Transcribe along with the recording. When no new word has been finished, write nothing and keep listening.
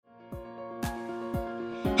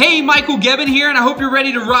Hey, Michael Gebbin here, and I hope you're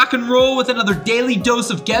ready to rock and roll with another daily dose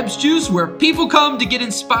of GEBBS juice where people come to get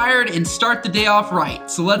inspired and start the day off right.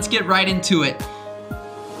 So let's get right into it.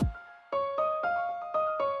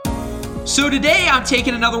 So today I'm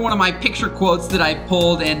taking another one of my picture quotes that I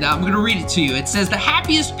pulled, and I'm going to read it to you. It says, "The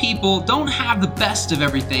happiest people don't have the best of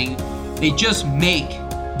everything, they just make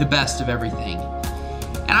the best of everything."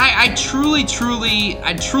 And I truly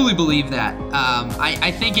believe that.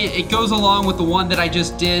 I think it goes along with the one that I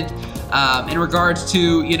just did in regards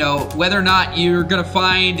to, whether or not you're going to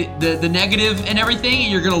find the negative in everything,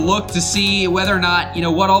 and you're going to look to see whether or not,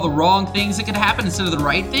 what all the wrong things that could happen instead of the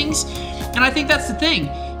right things. And I think that's the thing.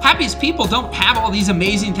 Happiest people don't have all these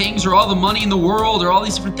amazing things or all the money in the world or all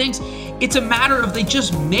these different things. It's a matter of they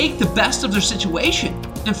just make the best of their situation.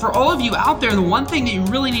 And for all of you out there, the one thing that you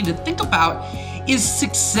really need to think about is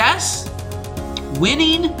success,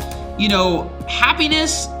 winning,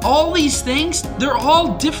 happiness, all these things, they're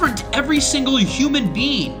all different to every single human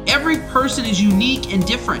being. Every person is unique and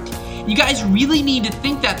different. You guys really need to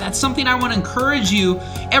think that. That's something I want to encourage you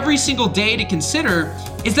every single day to consider,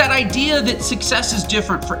 is that idea that success is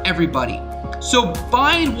different for everybody. So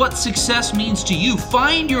find what success means to you.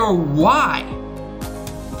 Find your why.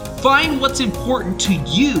 Find what's important to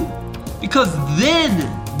you, because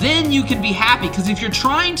then you can be happy. Because if you're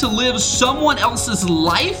trying to live someone else's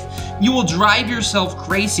life, you will drive yourself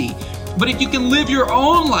crazy. But if you can live your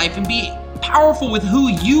own life and be powerful with who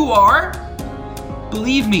you are,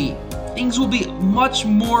 believe me, things will be much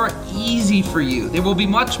more easy for you. They will be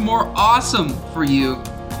much more awesome for you.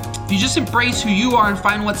 If you just embrace who you are and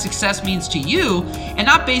find what success means to you, and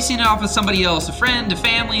not basing it off of somebody else, a friend, a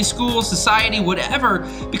family, school, society, whatever,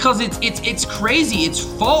 because it's crazy, it's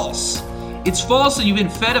false. It's false, and you've been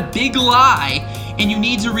fed a big lie, and you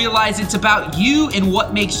need to realize it's about you and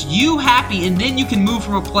what makes you happy, and then you can move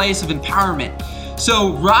from a place of empowerment.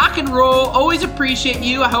 So rock and roll. Always appreciate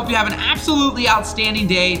you. I hope you have an absolutely outstanding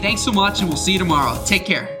day. Thanks so much, and we'll see you tomorrow. Take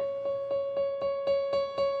care.